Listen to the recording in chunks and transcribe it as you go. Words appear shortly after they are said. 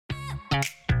Hello,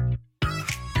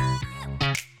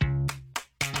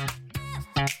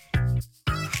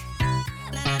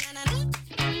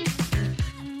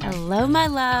 my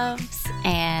loves,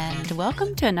 and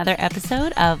welcome to another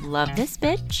episode of Love This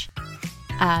Bitch.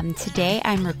 Today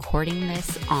I'm recording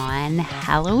this on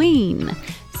Halloween,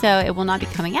 so it will not be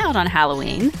coming out on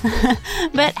Halloween,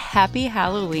 but happy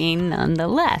Halloween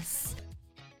nonetheless.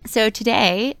 So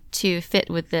today, to fit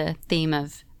with the theme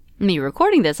of me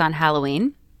recording this on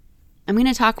Halloween, I'm going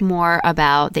to talk more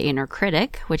about the inner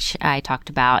critic, which I talked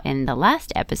about in the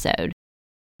last episode.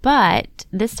 But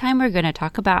this time we're going to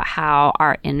talk about how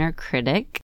our inner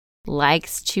critic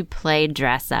likes to play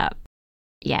dress up.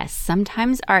 Yes,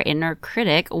 sometimes our inner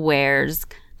critic wears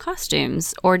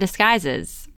costumes or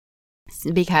disguises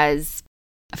because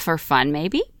for fun,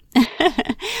 maybe.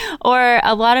 Or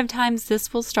a lot of times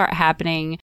this will start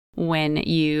happening when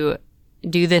you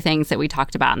do the things that we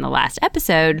talked about in the last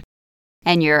episode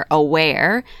and you're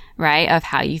aware, right, of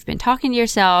how you've been talking to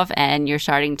yourself and you're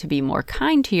starting to be more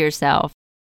kind to yourself.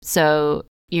 So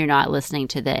you're not listening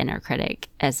to the inner critic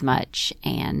as much.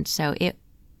 And so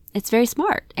it's very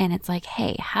smart. And it's like,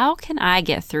 hey, how can I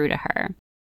get through to her?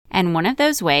 And one of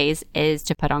those ways is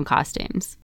to put on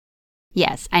costumes.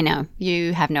 Yes, I know.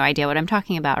 You have no idea what I'm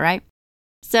talking about, right?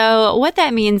 So what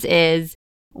that means is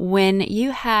when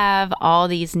you have all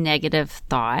these negative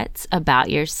thoughts about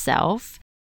yourself,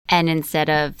 and instead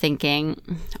of thinking,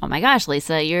 oh my gosh,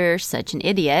 Lisa, you're such an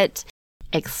idiot,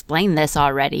 explain this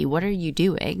already. What are you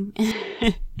doing?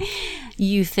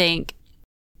 You think,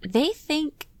 they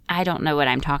think I don't know what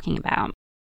I'm talking about.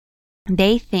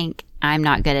 They think I'm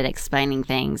not good at explaining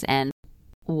things, and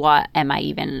what am I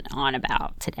even on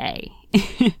about today?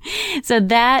 So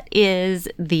that is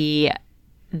the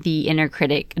inner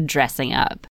critic dressing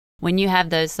up. When you have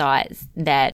those thoughts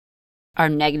that are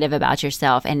negative about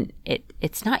yourself, and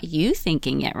it's not you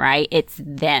thinking it, right? It's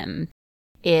them.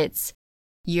 It's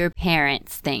your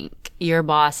parents think, your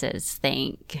bosses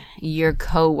think, your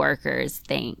coworkers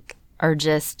think, or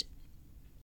just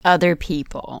other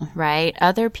people, right?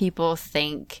 Other people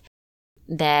think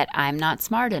that I'm not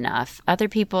smart enough. Other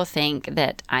people think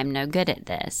that I'm no good at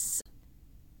this.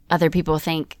 Other people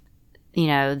think,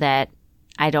 that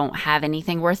I don't have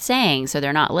anything worth saying, so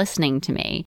they're not listening to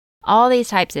me. All these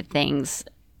types of things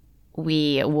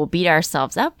we will beat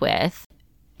ourselves up with,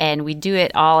 and we do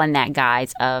it all in that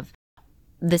guise of,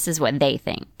 this is what they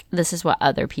think. This is what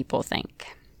other people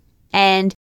think.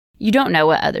 And you don't know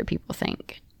what other people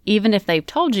think. Even if they've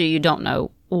told you, you don't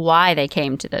know why they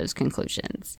came to those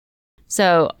conclusions.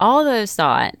 So all those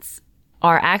thoughts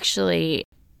are actually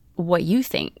what you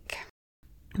think,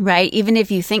 right? Even if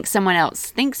you think someone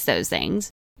else thinks those things,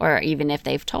 or even if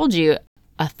they've told you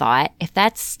a thought, if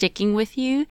that's sticking with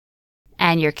you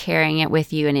and you're carrying it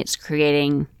with you and it's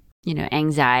creating,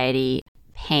 anxiety,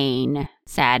 pain,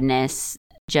 sadness,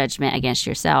 judgment against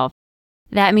yourself,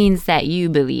 that means that you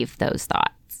believe those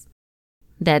thoughts,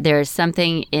 that there is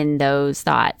something in those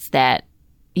thoughts that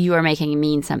you are making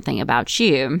mean something about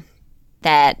you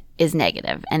that is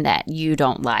negative and that you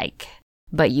don't like,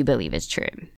 but you believe is true.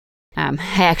 I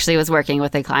actually was working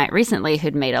with a client recently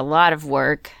who'd made a lot of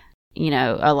work,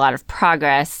 a lot of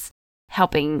progress,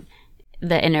 helping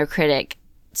the inner critic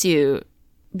to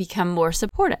become more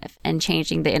supportive and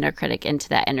changing the inner critic into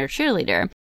that inner cheerleader.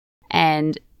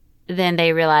 And then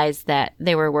they realized that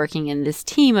they were working in this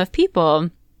team of people,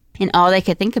 and all they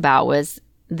could think about was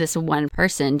this one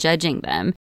person judging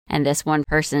them. And this one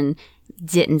person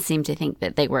didn't seem to think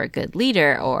that they were a good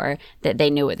leader or that they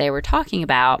knew what they were talking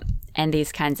about and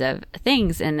these kinds of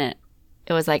things. And it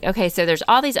was like, okay, so there's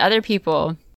all these other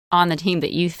people on the team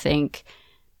that you think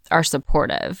are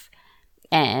supportive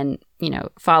and,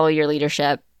 follow your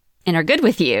leadership and are good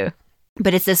with you.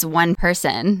 But it's this one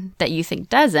person that you think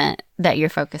doesn't, that you're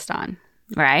focused on,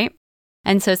 right?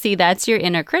 And so see, that's your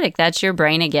inner critic. That's your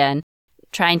brain again,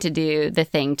 trying to do the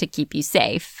thing to keep you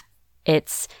safe.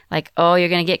 It's like, oh, you're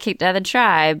going to get kicked out of the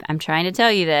tribe. I'm trying to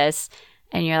tell you this.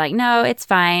 And you're like, no, it's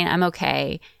fine. I'm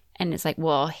okay. And it's like,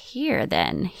 well,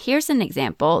 here's an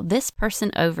example. This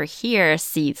person over here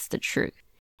sees the truth.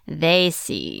 They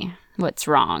see what's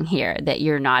wrong here, that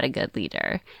you're not a good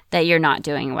leader, that you're not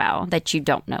doing well, that you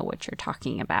don't know what you're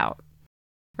talking about,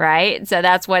 right? So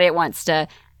that's what it wants to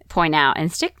point out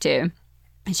and stick to.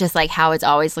 It's just like how it's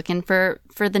always looking for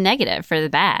the negative, for the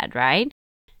bad, right?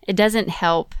 It doesn't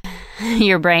help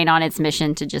your brain on its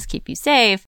mission to just keep you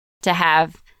safe, to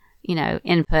have,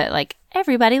 input like,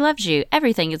 everybody loves you,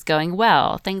 everything is going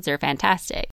well, things are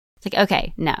fantastic. It's like,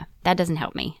 okay, no, that doesn't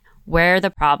help me. Where are the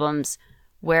problems?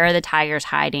 Where are the tigers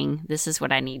hiding? This is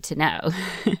what I need to know.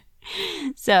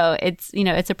 So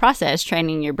it's a process,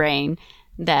 training your brain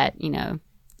that,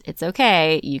 it's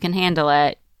okay. You can handle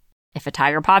it. If a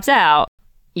tiger pops out,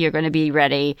 you're going to be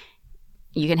ready.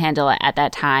 You can handle it at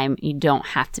that time. You don't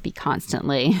have to be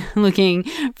constantly looking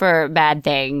for bad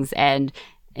things and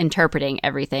interpreting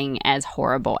everything as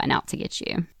horrible and out to get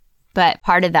you. But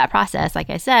part of that process, like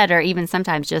I said, or even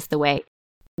sometimes just the way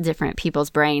different people's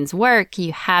brains work,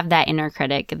 you have that inner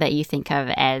critic that you think of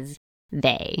as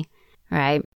they,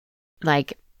 right?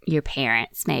 Like your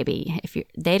parents, maybe.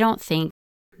 They don't think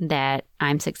that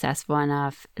I'm successful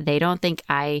enough. They don't think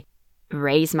I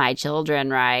raise my children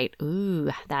right. Ooh,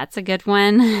 that's a good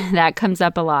one. That comes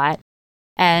up a lot.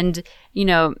 And,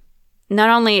 not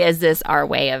only is this our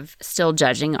way of still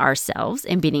judging ourselves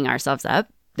and beating ourselves up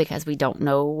because we don't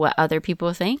know what other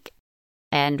people think,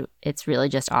 and it's really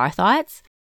just our thoughts,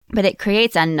 but it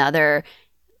creates another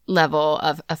level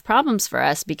of problems for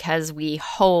us because we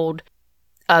hold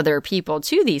other people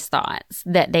to these thoughts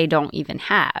that they don't even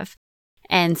have.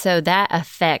 And so that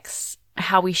affects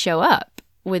how we show up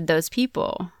with those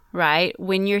people, right?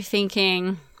 When you're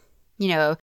thinking,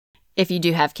 if you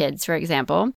do have kids, for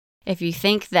example, if you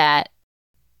think that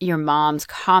your mom's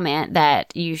comment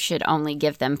that you should only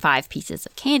give them 5 pieces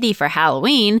of candy for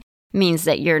Halloween means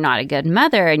that you're not a good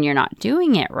mother and you're not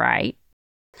doing it right,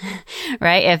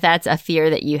 right? If that's a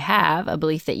fear that you have, a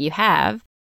belief that you have,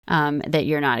 that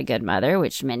you're not a good mother,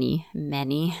 which many,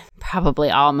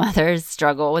 probably all mothers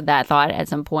struggle with that thought at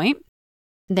some point,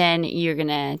 then you're going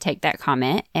to take that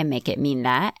comment and make it mean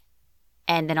that.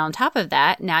 And then on top of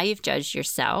that, now you've judged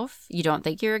yourself. You don't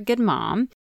think you're a good mom.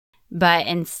 But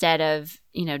instead of,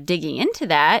 digging into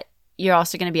that, you're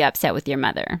also going to be upset with your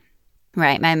mother,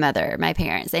 right? My mother, my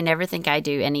parents, they never think I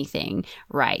do anything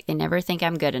right. They never think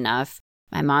I'm good enough.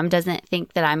 My mom doesn't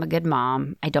think that I'm a good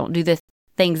mom. I don't do the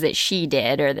things that she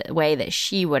did or the way that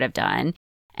she would have done.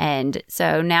 And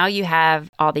so now you have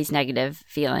all these negative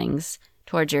feelings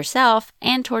towards yourself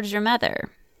and towards your mother.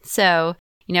 So,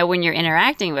 when you're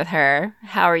interacting with her,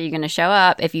 how are you going to show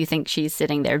up if you think she's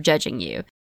sitting there judging you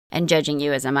and judging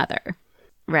you as a mother,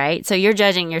 right? So you're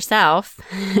judging yourself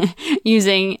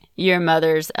using your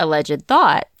mother's alleged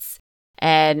thoughts.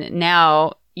 And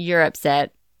now you're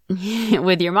upset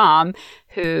with your mom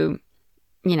who,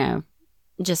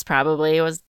 just probably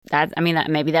was that.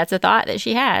 Maybe that's a thought that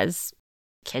she has.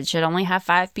 Kids should only have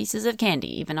 5 pieces of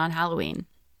candy, even on Halloween.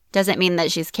 Doesn't mean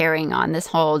that she's carrying on this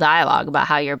whole dialogue about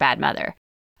how you're a bad mother.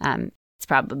 It's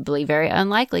probably very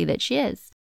unlikely that she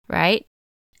is, right?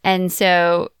 And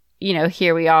so,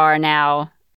 here we are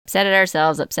now, upset at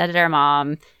ourselves, upset at our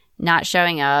mom, not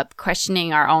showing up,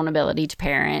 questioning our own ability to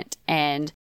parent,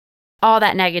 and all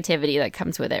that negativity that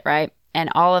comes with it, right? And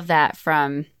all of that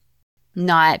from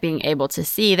not being able to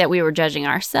see that we were judging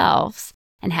ourselves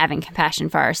and having compassion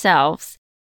for ourselves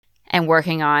and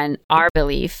working on our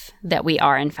belief that we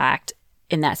are, in fact,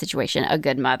 in that situation, a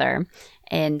good mother,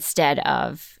 instead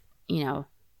of,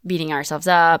 beating ourselves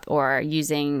up or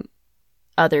using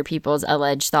other people's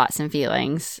alleged thoughts and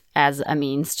feelings as a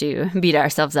means to beat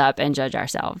ourselves up and judge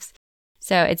ourselves.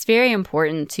 So it's very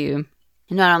important to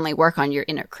not only work on your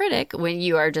inner critic when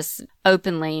you are just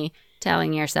openly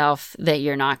telling yourself that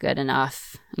you're not good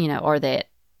enough, or that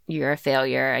you're a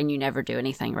failure and you never do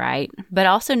anything right, but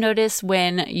also notice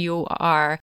when you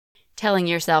are telling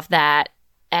yourself that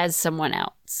as someone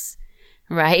else,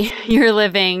 right? You're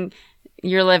living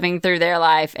through their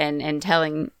life and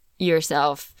telling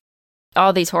yourself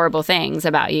all these horrible things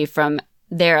about you from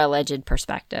their alleged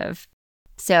perspective.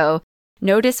 So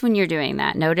notice when you're doing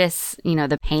that. Notice,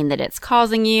 the pain that it's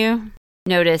causing you.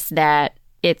 Notice that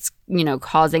it's,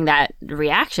 causing that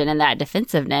reaction and that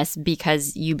defensiveness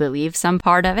because you believe some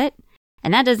part of it.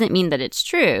 And that doesn't mean that it's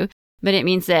true, but it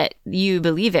means that you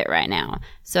believe it right now.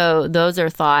 So those are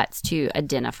thoughts to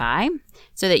identify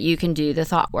so that you can do the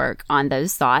thought work on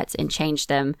those thoughts and change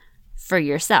them for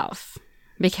yourself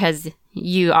because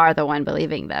you are the one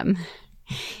believing them.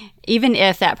 Even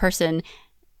if that person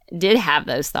did have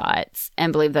those thoughts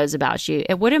and believe those about you,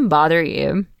 it wouldn't bother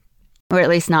you, or at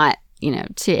least not,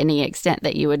 to any extent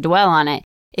that you would dwell on it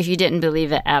if you didn't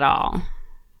believe it at all,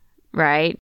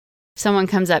 right? If someone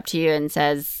comes up to you and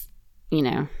says,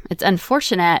 it's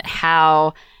unfortunate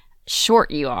how short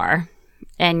you are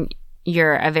and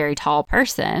you're a very tall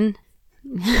person,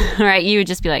 right? You would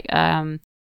just be like,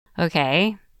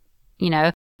 okay,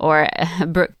 or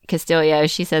Brooke Castillo,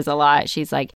 she says a lot.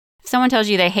 She's like, if someone tells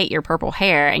you they hate your purple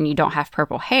hair and you don't have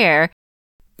purple hair,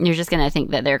 you're just going to think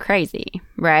that they're crazy,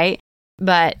 right?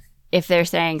 But if they're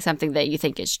saying something that you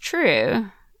think is true,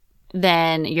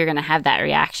 then you're going to have that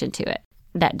reaction to it,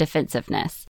 that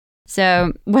defensiveness.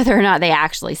 So whether or not they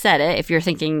actually said it, if you're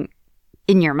thinking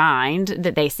in your mind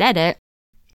that they said it,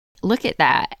 look at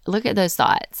that. Look at those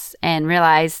thoughts and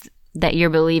realize that you're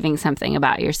believing something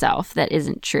about yourself that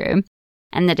isn't true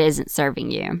and that isn't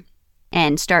serving you.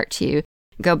 And start to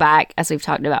go back, as we've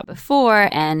talked about before,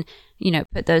 and,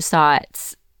 put those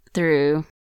thoughts through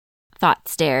thought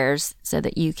stairs so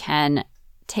that you can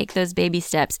take those baby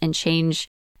steps and change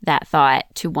that thought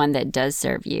to one that does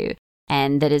serve you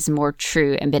and that is more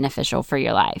true and beneficial for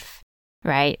your life,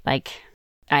 right? Like,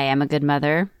 I am a good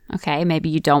mother. Okay, maybe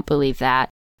you don't believe that,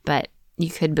 but you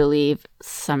could believe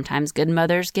sometimes good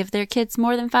mothers give their kids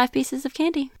more than 5 pieces of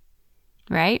candy,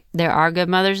 right? There are good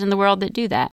mothers in the world that do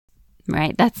that,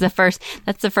 right? That's the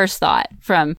first thought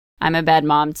from I'm a bad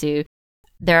mom to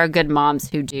there are good moms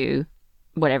who do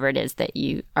whatever it is that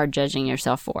you are judging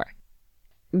yourself for.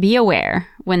 Be aware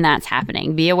when that's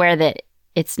happening. Be aware that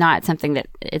it's not something that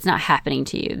it's not happening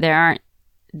to you. There aren't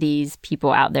these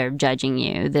people out there judging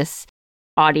you, this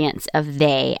audience of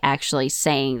they actually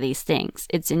saying these things.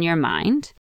 It's in your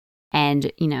mind.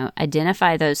 And,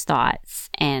 identify those thoughts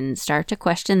and start to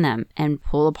question them and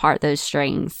pull apart those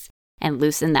strings and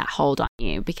loosen that hold on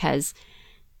you because,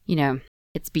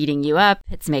 it's beating you up.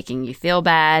 It's making you feel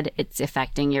bad. It's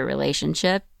affecting your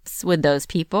relationships with those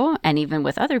people and even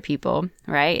with other people,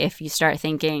 right? If you start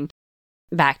thinking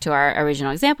back to our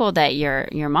original example that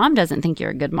your mom doesn't think you're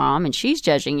a good mom and she's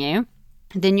judging you,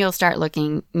 then you'll start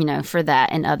looking, for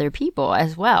that in other people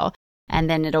as well. And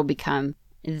then it'll become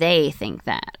they think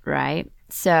that, right?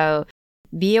 So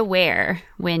be aware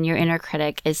when your inner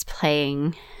critic is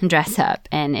playing dress up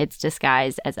and it's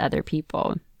disguised as other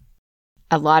people.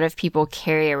 A lot of people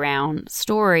carry around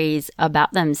stories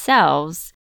about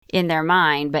themselves in their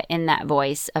mind, but in that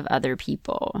voice of other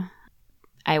people.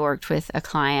 I worked with a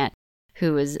client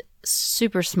who was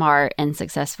super smart and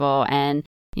successful, and,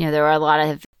 there were a lot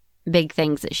of big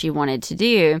things that she wanted to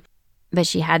do, but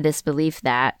she had this belief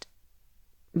that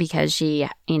because she,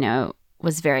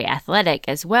 was very athletic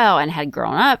as well and had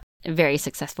grown up very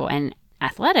successful in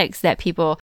athletics, that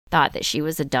people thought that she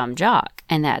was a dumb jock,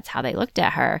 and that's how they looked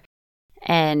at her.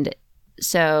 And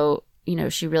so,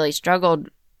 she really struggled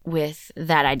with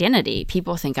that identity.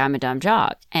 People think I'm a dumb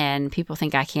jock, and people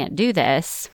think I can't do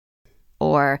this,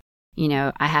 or,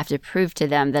 I have to prove to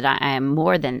them that I am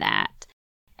more than that.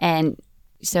 And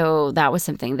so that was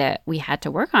something that we had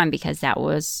to work on because that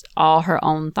was all her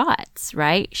own thoughts,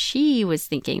 right? She was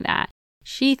thinking that.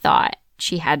 She thought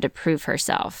she had to prove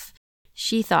herself.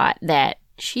 She thought that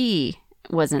she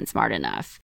wasn't smart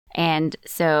enough. And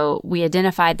so we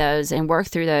identified those and worked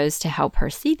through those to help her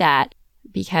see that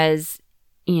because,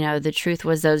 the truth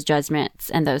was those judgments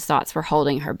and those thoughts were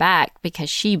holding her back because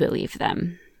she believed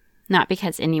them, not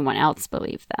because anyone else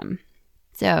believed them.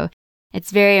 So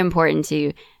it's very important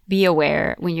to be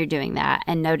aware when you're doing that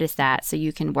and notice that so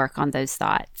you can work on those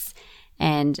thoughts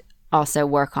and also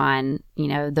work on,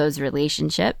 those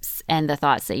relationships and the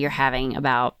thoughts that you're having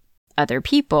about other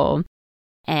people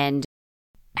and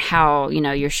how,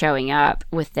 you're showing up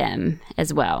with them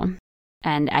as well.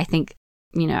 And I think,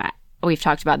 we've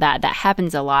talked about that. That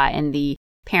happens a lot in the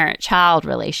parent-child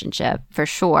relationship for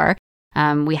sure.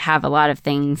 We have a lot of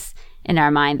things in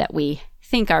our mind that we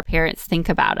think our parents think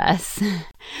about us,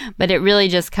 but it really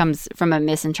just comes from a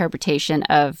misinterpretation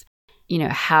of,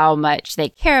 how much they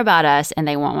care about us and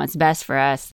they want what's best for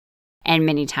us. And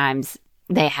many times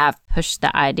they have pushed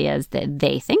the ideas that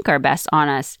they think are best on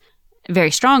us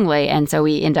very strongly. And so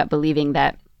we end up believing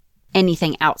that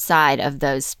anything outside of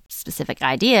those specific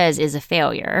ideas is a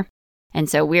failure. And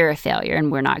so we're a failure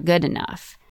and we're not good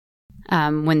enough.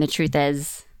 When the truth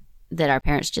is that our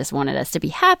parents just wanted us to be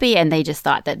happy and they just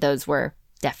thought that those were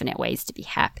definite ways to be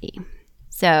happy.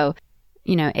 So,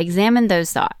 examine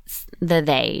those thoughts, the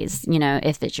theys,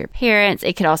 if it's your parents,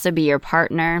 it could also be your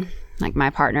partner. Like my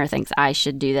partner thinks I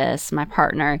should do this. My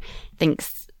partner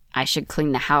thinks I should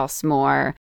clean the house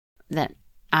more, that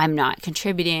I'm not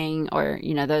contributing or,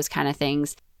 those kind of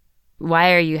things.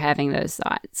 Why are you having those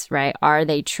thoughts, right? Are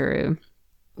they true?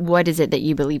 What is it that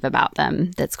you believe about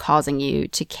them that's causing you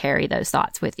to carry those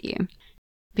thoughts with you?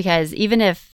 Because even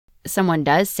if someone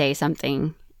does say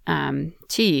something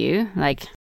to you, like,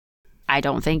 I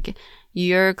don't think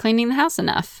you're cleaning the house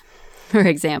enough, for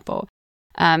example,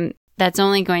 that's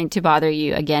only going to bother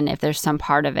you, again, if there's some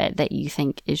part of it that you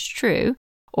think is true,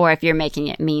 or if you're making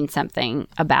it mean something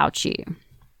about you,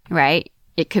 right?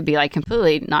 It could be like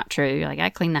completely not true. You're like, I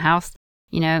clean the house,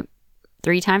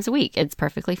 3 times a week. It's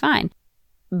perfectly fine.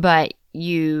 But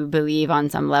you believe on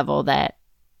some level that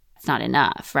it's not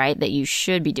enough, right? That you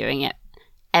should be doing it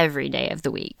every day of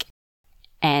the week.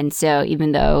 And so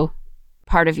even though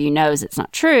part of you knows it's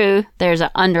not true, there's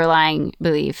an underlying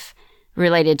belief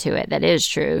related to it that is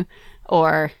true.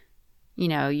 Or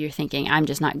you're thinking, I'm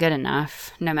just not good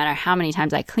enough. No matter how many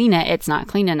times I clean it, it's not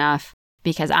clean enough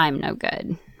because I'm no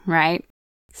good, right?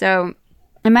 So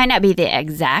it might not be the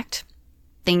exact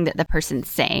thing that the person's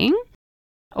saying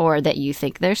or that you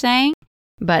think they're saying,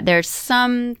 but there's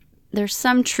some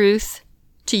truth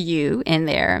to you in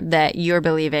there that you're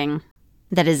believing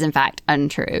that is in fact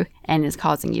untrue and is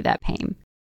causing you that pain.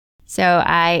 So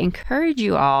I encourage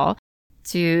you all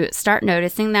to start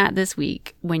noticing that this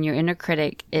week when your inner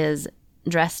critic is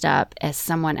dressed up as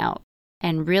someone else,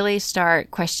 and really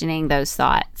start questioning those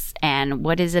thoughts and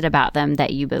what is it about them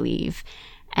that you believe.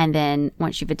 And then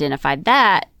once you've identified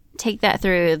that, take that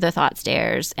through the thought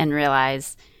stairs and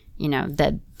realize,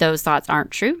 that those thoughts aren't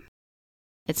true.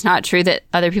 It's not true that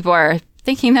other people are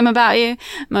thinking them about you,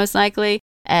 most likely,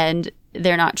 and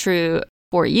they're not true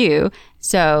for you.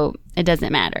 So it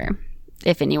doesn't matter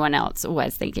if anyone else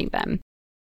was thinking them.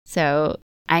 So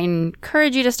I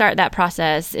encourage you to start that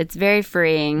process. It's very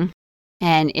freeing,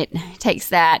 and it takes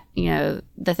that,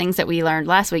 the things that we learned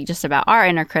last week just about our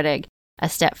inner critic a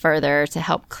step further to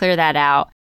help clear that out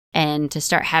and to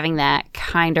start having that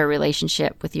kinder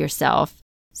relationship with yourself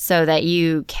so that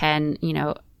you can,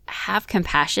 have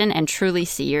compassion and truly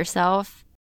see yourself,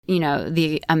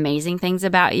 the amazing things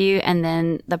about you, and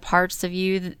then the parts of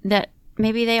you that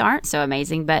maybe they aren't so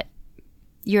amazing, but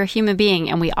you're a human being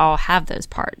and we all have those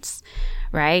parts,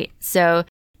 right? So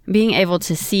being able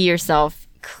to see yourself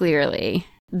clearly,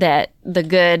 that the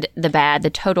good, the bad, the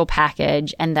total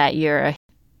package, and that you're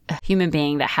a human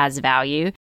being that has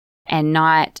value, and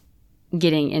not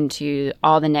getting into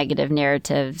all the negative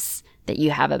narratives that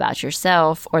you have about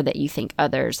yourself or that you think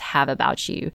others have about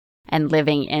you, and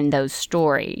living in those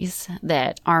stories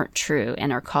that aren't true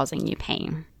and are causing you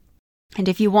pain. And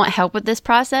if you want help with this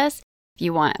process, if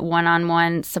you want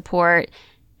one-on-one support,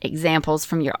 examples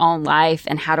from your own life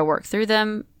and how to work through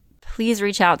them, please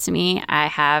reach out to me. I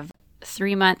have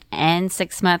 3-month and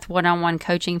 6-month one-on-one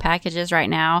coaching packages right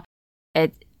now.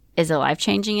 It is a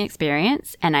life-changing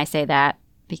experience, and I say that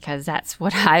because that's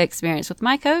what I experienced with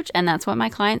my coach, and that's what my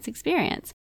clients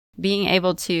experience. Being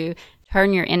able to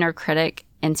turn your inner critic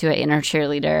into an inner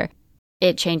cheerleader,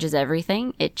 it changes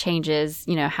everything. It changes,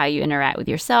 how you interact with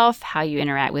yourself, how you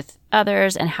interact with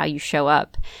others, and how you show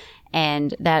up.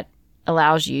 And that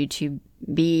allows you to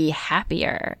be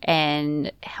happier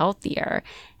and healthier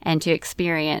and to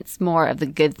experience more of the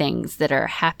good things that are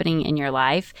happening in your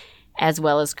life, as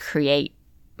well as create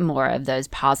more of those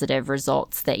positive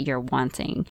results that you're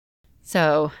wanting.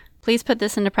 So please put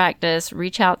this into practice.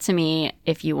 Reach out to me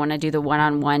if you want to do the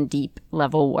one-on-one deep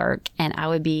level work, and I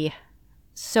would be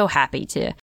so happy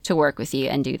to work with you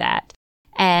and do that.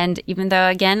 And even though,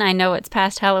 again, I know it's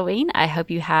past Halloween, I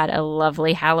hope you had a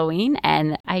lovely Halloween,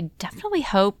 and I definitely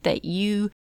hope that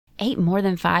you ate more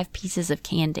than 5 pieces of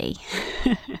candy.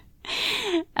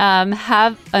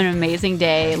 Have an amazing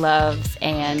day, loves,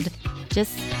 and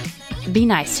just be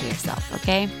nice to yourself,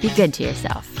 okay? Be good to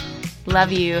yourself.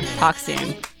 Love you. Talk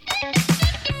soon.